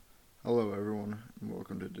Hello, everyone, and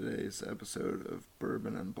welcome to today's episode of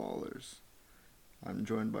Bourbon and Ballers. I'm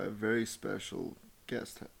joined by a very special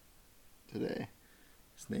guest today.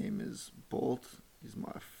 His name is Bolt. He's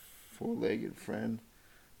my four-legged friend,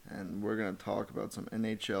 and we're going to talk about some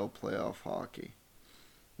NHL playoff hockey.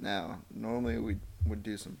 Now, normally we would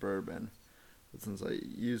do some bourbon, but since I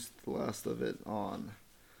used the last of it on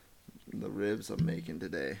the ribs I'm making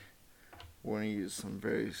today, we're going to use some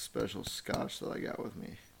very special scotch that I got with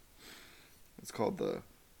me. It's called the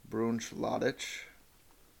Brunch.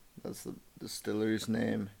 That's the distillery's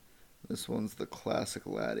name. This one's the Classic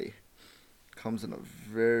Laddie. Comes in a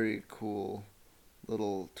very cool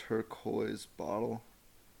little turquoise bottle.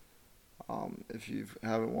 If you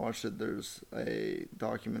haven't watched it, there's a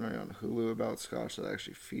documentary on Hulu about Scotch that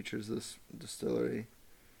actually features this distillery.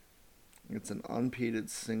 It's an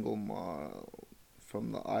unpeated single malt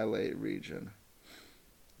from the Islay region.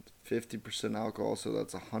 50% alcohol, so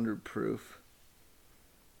that's 100 proof.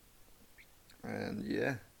 And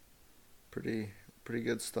yeah, pretty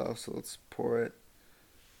good stuff. So let's pour it.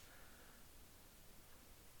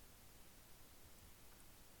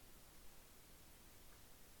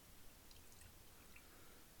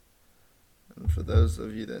 And for those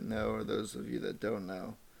of you that know, or those of you that don't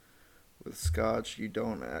know, with scotch you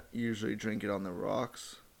don't usually drink it on the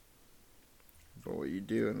rocks. But what you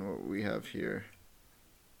do, and what we have here,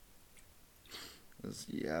 is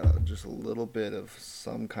you add just a little bit of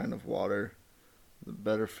some kind of water, the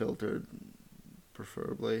better filtered,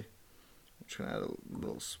 preferably. I'm just gonna add a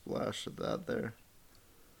little splash of that there.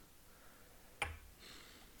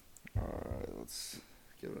 Alright, let's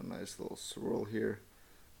give it a nice little swirl here.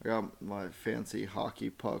 I got my fancy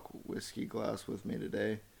hockey puck whiskey glass with me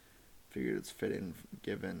today. Figured it's fitting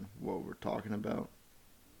given what we're talking about.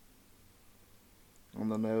 On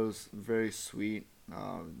the nose, very sweet.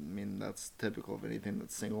 That's typical of anything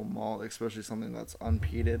that's single malt, especially something that's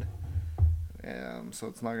unpeated. So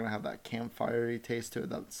it's not going to have that campfire-y taste to it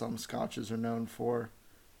that some scotches are known for.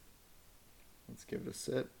 Let's give it a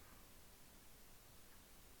sip.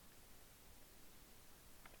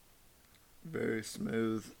 Very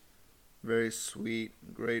smooth, very sweet,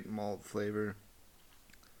 great malt flavor.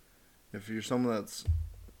 If you're someone that's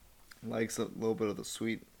likes a little bit of the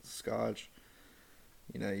sweet scotch,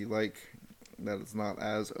 you like that it's not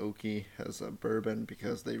as oaky as a bourbon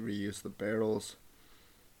because they reuse the barrels,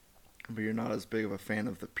 but you're not as big of a fan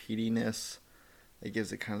of the peatiness. It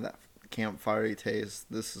gives it kind of that campfire-y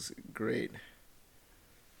taste. This is great.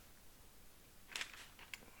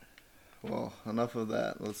 Well, enough of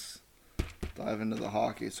that. Let's dive into the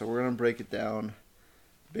hockey. So we're going to break it down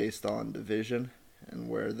based on division and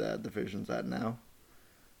where that division's at now.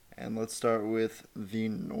 And let's start with the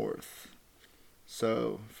North.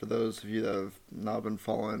 So, for those of you that have not been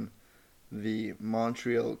following, the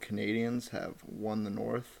Montreal Canadiens have won the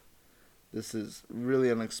North. This is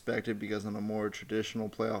really unexpected because in a more traditional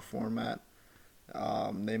playoff format,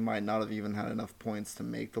 they might not have even had enough points to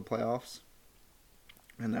make the playoffs.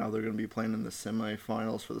 And now they're going to be playing in the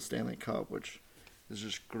semifinals for the Stanley Cup, which is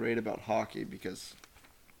just great about hockey because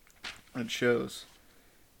it shows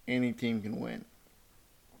any team can win.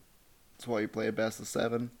 That's why you play a best of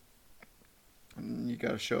 7. And you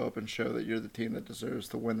got to show up and show that you're the team that deserves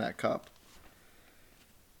to win that cup.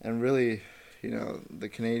 And really, the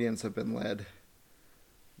Canadiens have been led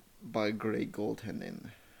by great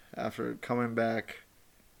goaltending. After coming back,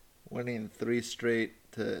 winning 3 straight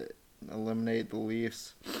to eliminate the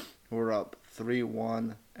Leafs, who were up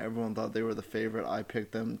 3-1. Everyone thought they were the favorite. I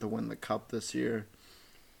picked them to win the cup this year.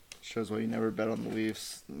 Shows why you never bet on the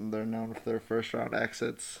Leafs. They're known for their first round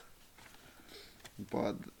exits.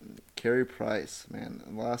 But Carey Price, man,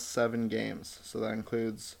 the last 7 games, so that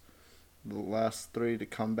includes the last 3 to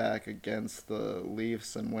come back against the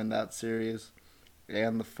Leafs and win that series,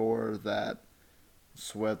 and the 4 that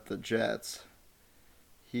swept the Jets.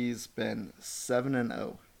 He's been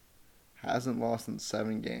 7-0, hasn't lost in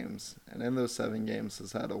 7 games, and in those 7 games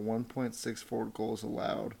has had a 1.64 goals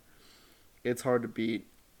allowed. It's hard to beat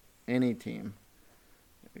any team,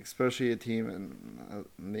 especially a team in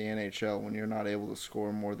the NHL, when you're not able to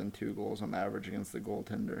score more than 2 goals on average against the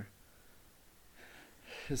goaltender.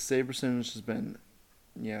 His save percentage has been,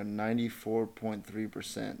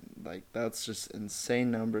 94.3%. Like, that's just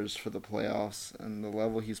insane numbers for the playoffs, and the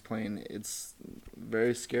level he's playing, it's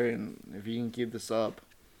very scary. And if he can keep this up,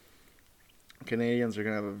 Canadians are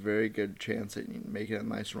going to have a very good chance at making a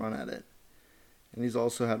nice run at it. And he's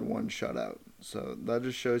also had 1 shutout. So that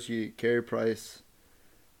just shows you Carey Price,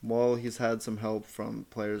 while he's had some help from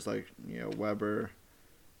players like Weber,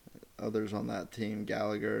 others on that team,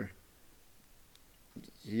 Gallagher,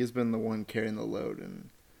 he's been the one carrying the load. And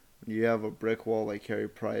You have a brick wall like Carey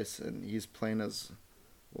Price, and he's playing as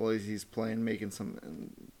well as he's playing, making some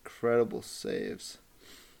incredible saves.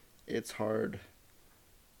 It's hard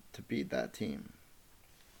to beat that team.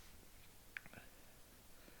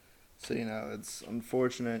 So, it's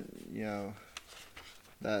unfortunate,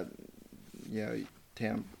 that,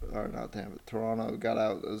 Toronto got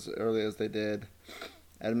out as early as they did.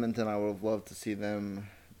 Edmonton, I would have loved to see them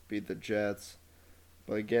beat the Jets.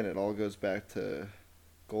 But again, it all goes back to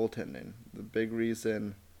goaltending. The big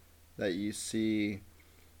reason that you see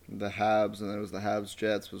the Habs, and it was the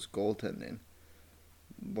Habs-Jets, was goaltending.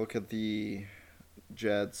 Look at the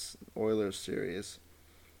Jets-Oilers series.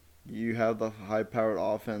 You have the high-powered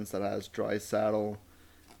offense that has Draisaitl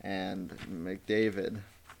and McDavid.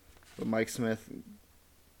 But Mike Smith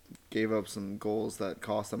gave up some goals that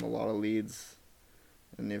cost them a lot of leads.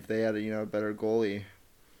 And if they had a better goalie,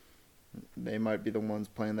 they might be the ones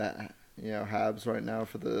playing that Habs right now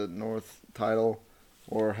for the North title,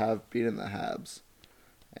 or have beaten the Habs.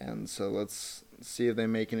 And so let's see if they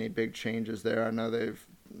make any big changes there. I know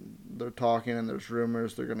they're talking, and there's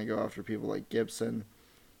rumors they're going to go after people like Gibson.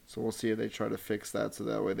 So we'll see if they try to fix that so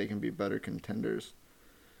that way they can be better contenders.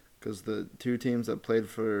 Because the two teams that played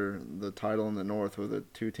for the title in the North were the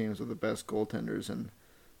two teams with the best goaltenders, and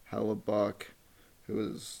Hellebuck, who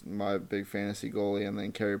was my big fantasy goalie, and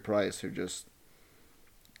then Carey Price, who just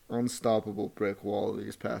unstoppable brick wall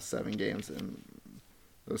these past 7 games, and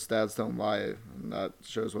those stats don't lie, and that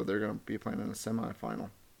shows what they're going to be playing in a semifinal.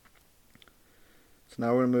 So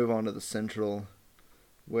now we're going to move on to the Central,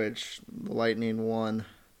 which the Lightning won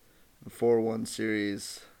a 4-1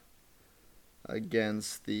 series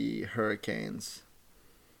against the Hurricanes.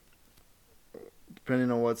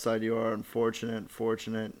 Depending on what side you are, fortunate.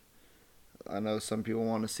 I know some people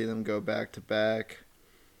want to see them go back to back.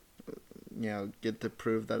 Get to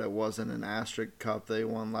prove that it wasn't an asterisk cup they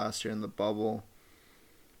won last year in the bubble.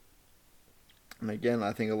 And again,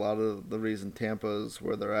 I think a lot of the reason Tampa is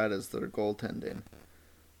where they're at is their goaltending.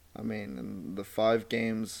 I mean, in the 5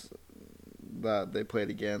 games that they played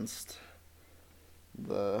against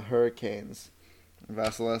the Hurricanes,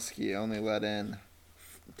 Vasilevsky only let in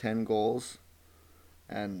 10 goals.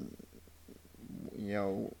 And,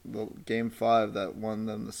 the game 5 that won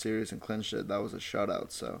them the series and clinched it, that was a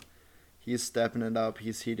shutout. So he's stepping it up,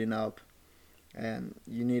 he's heating up, and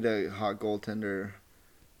you need a hot goaltender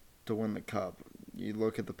to win the cup. You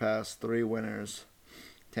look at the past 3 winners,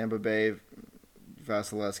 Tampa Bay,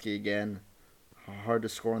 Vasilevsky again, hard to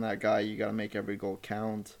score on that guy. You got to make every goal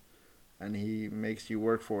count, and he makes you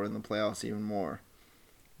work for it in the playoffs even more.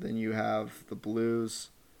 Then you have the Blues.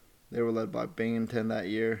 They were led by Binghamton that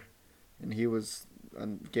year, and he was,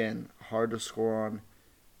 again, hard to score on,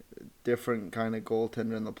 different kind of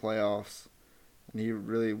goaltender in the playoffs, and he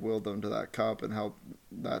really willed them to that cup and helped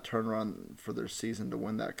that turnaround for their season to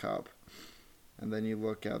win that cup. And then you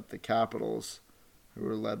look at the Capitals, who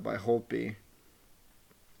were led by Holtby.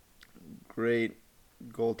 Great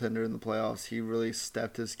goaltender in the playoffs. He really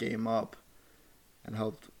stepped his game up and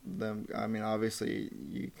helped them. I mean, obviously,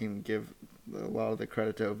 you can give a lot of the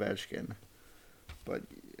credit to Ovechkin, but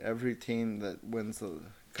every team that wins the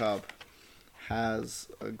cup has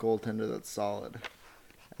a goaltender that's solid.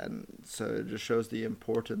 And so it just shows the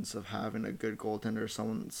importance of having a good goaltender,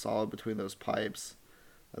 someone solid between those pipes,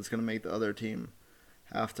 that's going to make the other team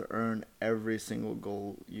have to earn every single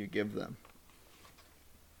goal you give them.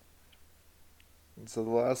 And so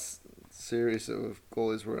the last series of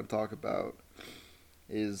goalies we're going to talk about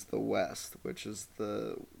is the West, which is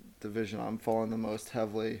the division I'm following the most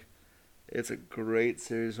heavily. It's a great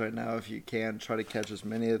series right now. If you can, try to catch as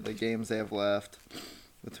many of the games they have left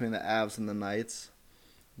between the Avs and the Knights.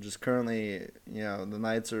 Just currently, the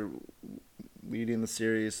Knights are leading the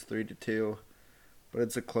series 3-2, but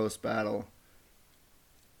it's a close battle.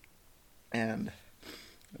 And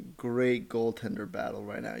a great goaltender battle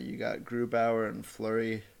right now. You got Grubauer and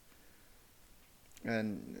Fleury,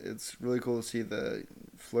 and it's really cool to see the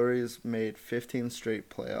Fleury's made 15 straight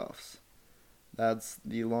playoffs. That's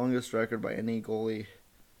the longest record by any goalie.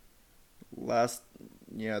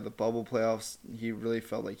 The bubble playoffs, he really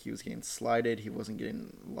felt like he was getting slighted. He wasn't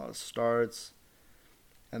getting a lot of starts.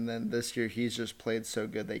 And then this year, he's just played so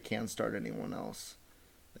good they can't start anyone else.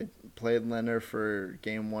 They played Leonard for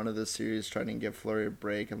game 1 of the series, trying to give Fleury a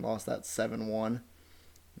break, and lost that 7-1.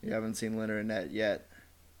 You haven't seen Leonard in net yet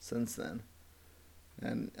since then.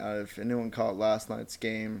 And if anyone caught last night's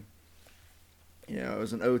game, it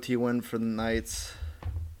was an OT win for the Knights,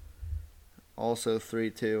 also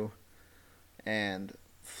 3-2. And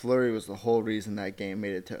Fleury was the whole reason that game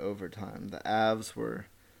made it to overtime. The Avs were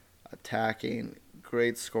attacking,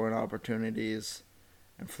 great scoring opportunities,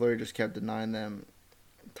 and Fleury just kept denying them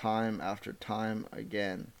time after time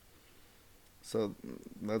again. So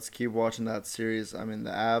let's keep watching that series. I mean,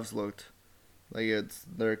 the Avs looked like it's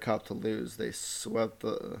their cup to lose. They swept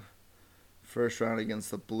the first round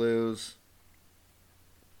against the Blues.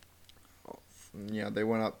 They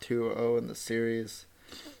went up 2-0 in the series.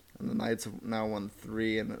 And the Knights have now won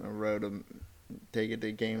 3 in a row to take it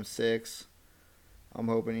to Game 6. I'm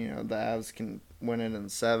hoping, the Avs can win it in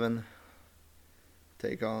 7.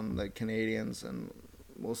 Take on the Canadians. And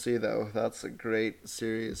we'll see, though. That's a great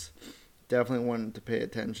series. Definitely one to pay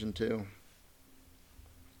attention to.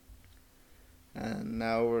 And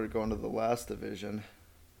now we're going to the last division,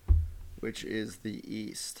 which is the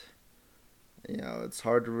East. It's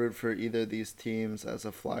hard to root for either of these teams as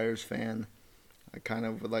a Flyers fan. I kind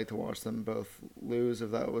of would like to watch them both lose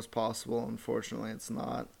if that was possible. Unfortunately, it's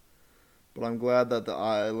not. But I'm glad that the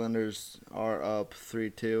Islanders are up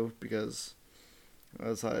 3-2 because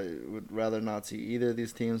as I would rather not see either of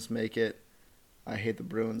these teams make it. I hate the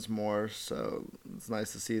Bruins more, so it's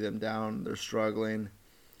nice to see them down. They're struggling.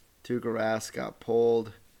 Tuukka Rask got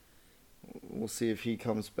pulled. We'll see if he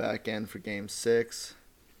comes back in for Game 6.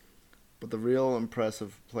 But the real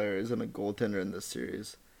impressive player isn't a goaltender in this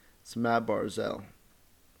series. It's Matt Barzal.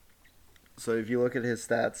 So if you look at his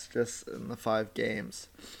stats just in the 5 games,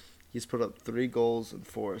 he's put up 3 goals and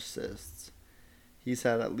 4 assists. He's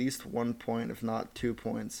had at least 1 point, if not 2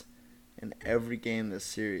 points, in every game this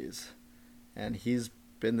series. And he's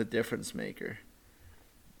been the difference maker.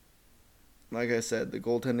 Like I said, the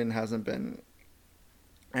goaltending hasn't been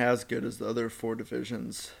as good as the other 4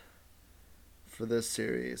 divisions for this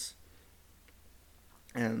series.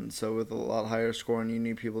 And so with a lot higher scoring, you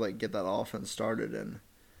need people that get that offense started. And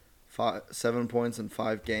 7 points in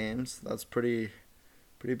 5 games, that's pretty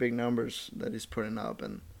big numbers that he's putting up.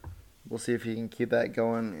 And we'll see if he can keep that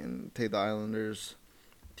going and take the Islanders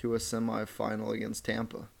to a semifinal against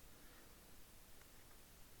Tampa.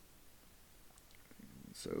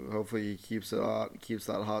 So hopefully he keeps it hot, keeps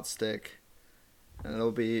that hot stick. And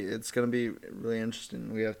it's going to be really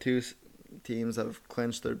interesting. We have 2 teams that have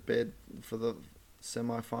clinched their bid for the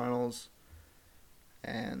semifinals,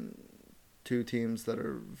 and 2 teams that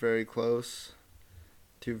are very close.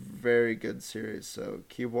 2 very good series. So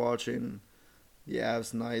keep watching the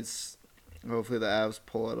Avs Knights. Hopefully the Avs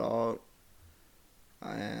pull it out,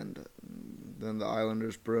 and then the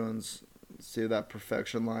Islanders Bruins. See if that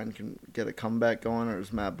perfection line can get a comeback going, or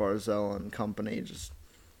is Matt Barzal and company just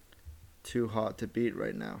too hot to beat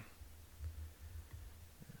right now?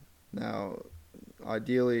 Now,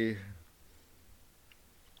 ideally,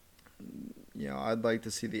 I'd like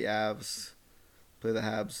to see the Avs play the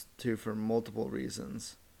Habs too for multiple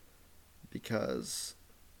reasons, because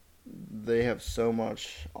they have so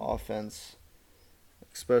much offense,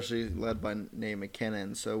 especially led by Nate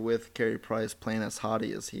McKinnon. So with Carey Price playing as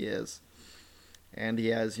hotty as he is, and he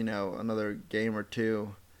has, another game or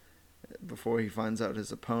 2 before he finds out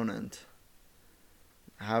his opponent,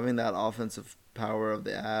 having that offensive power of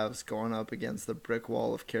the Avs going up against the brick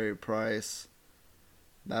wall of Carey Price,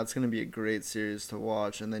 that's going to be a great series to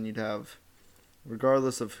watch. And then you'd have,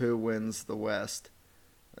 regardless of who wins the West,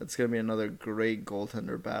 it's going to be another great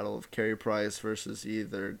goaltender battle of Carey Price versus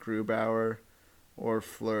either Grubauer or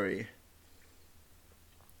Fleury.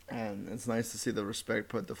 And it's nice to see the respect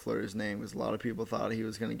put to Fleury's name, because a lot of people thought he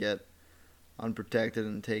was going to get unprotected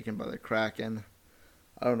and taken by the Kraken.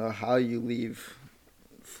 I don't know how you leave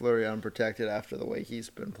Fleury unprotected after the way he's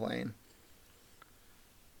been playing.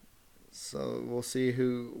 So we'll see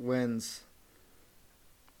who wins.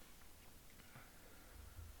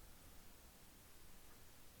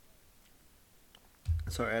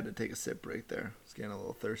 Sorry, I had to take a sip break there. I was getting a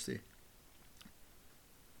little thirsty.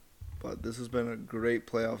 But this has been a great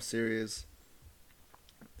playoff series.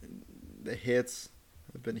 The hits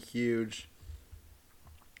have been huge.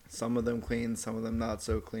 Some of them clean, some of them not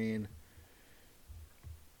so clean.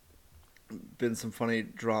 Been some funny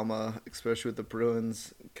drama, especially with the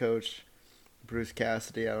Bruins coach, Bruce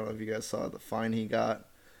Cassidy. I don't know if you guys saw the fine he got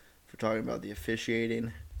for talking about the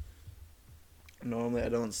officiating. Normally I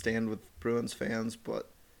don't stand with Bruins fans, but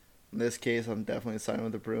in this case I'm definitely siding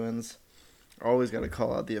with the Bruins. Always got to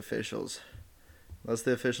call out the officials. Unless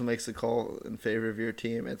the official makes a call in favor of your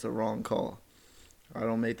team, it's a wrong call. I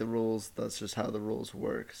don't make the rules. That's just how the rules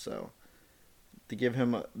work. So to give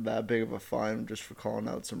him that big of a fine just for calling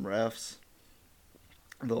out some refs,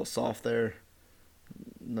 a little soft there.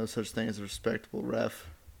 No such thing as a respectable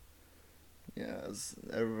ref. Yeah, as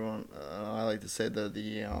everyone, I like to say they're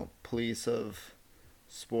the police of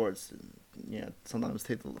sports. Sometimes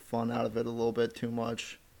take the fun out of it a little bit too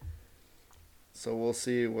much. So we'll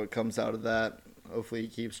see what comes out of that. hopefully he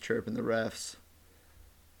keeps chirping the refs.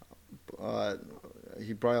 But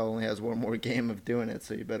he probably only has one more game of doing it,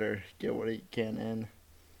 so he better get what he can in.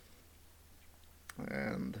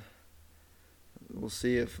 And we'll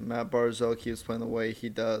see if Matt Barzal keeps playing the way he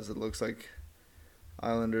does. It looks like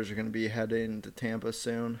Islanders are going to be heading to Tampa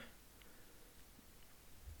soon.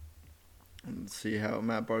 And see how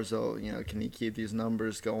Matt Barzal, can he keep these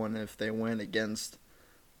numbers going if they win against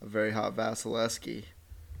a very hot Vasilevsky?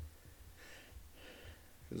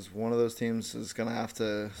 Because one of those teams is going to have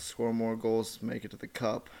to score more goals to make it to the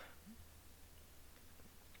Cup.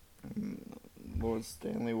 And Lord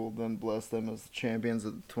Stanley will then bless them as the champions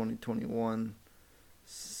of the 2021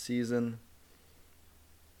 season.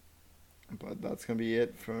 But that's going to be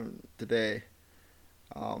it for today.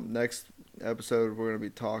 Next episode, we're going to be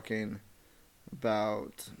talking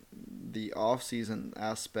about the off-season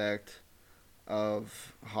aspect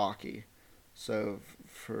of hockey. So,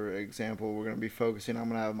 for example, we're going to be focusing, I'm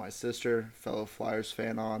going to have my sister, fellow Flyers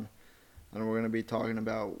fan, on, and we're going to be talking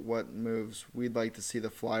about what moves we'd like to see the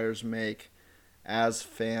Flyers make as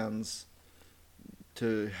fans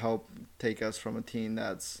to help take us from a team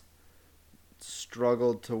that's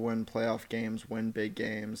struggled to win playoff games, win big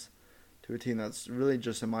games, to a team that's really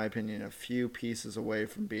just, in my opinion, a few pieces away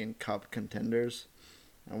from being Cup contenders,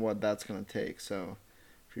 and what that's going to take. So,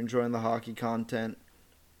 if you're enjoying the hockey content,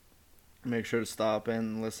 make sure to stop in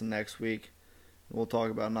and listen next week. We'll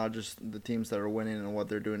talk about not just the teams that are winning and what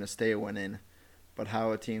they're doing to stay winning, but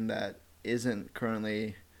how a team that isn't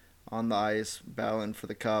currently on the ice battling for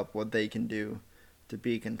the Cup, what they can do to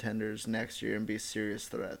be contenders next year and be serious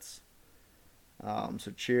threats.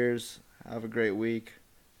 So cheers. Have a great week.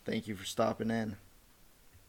 Thank you for stopping in.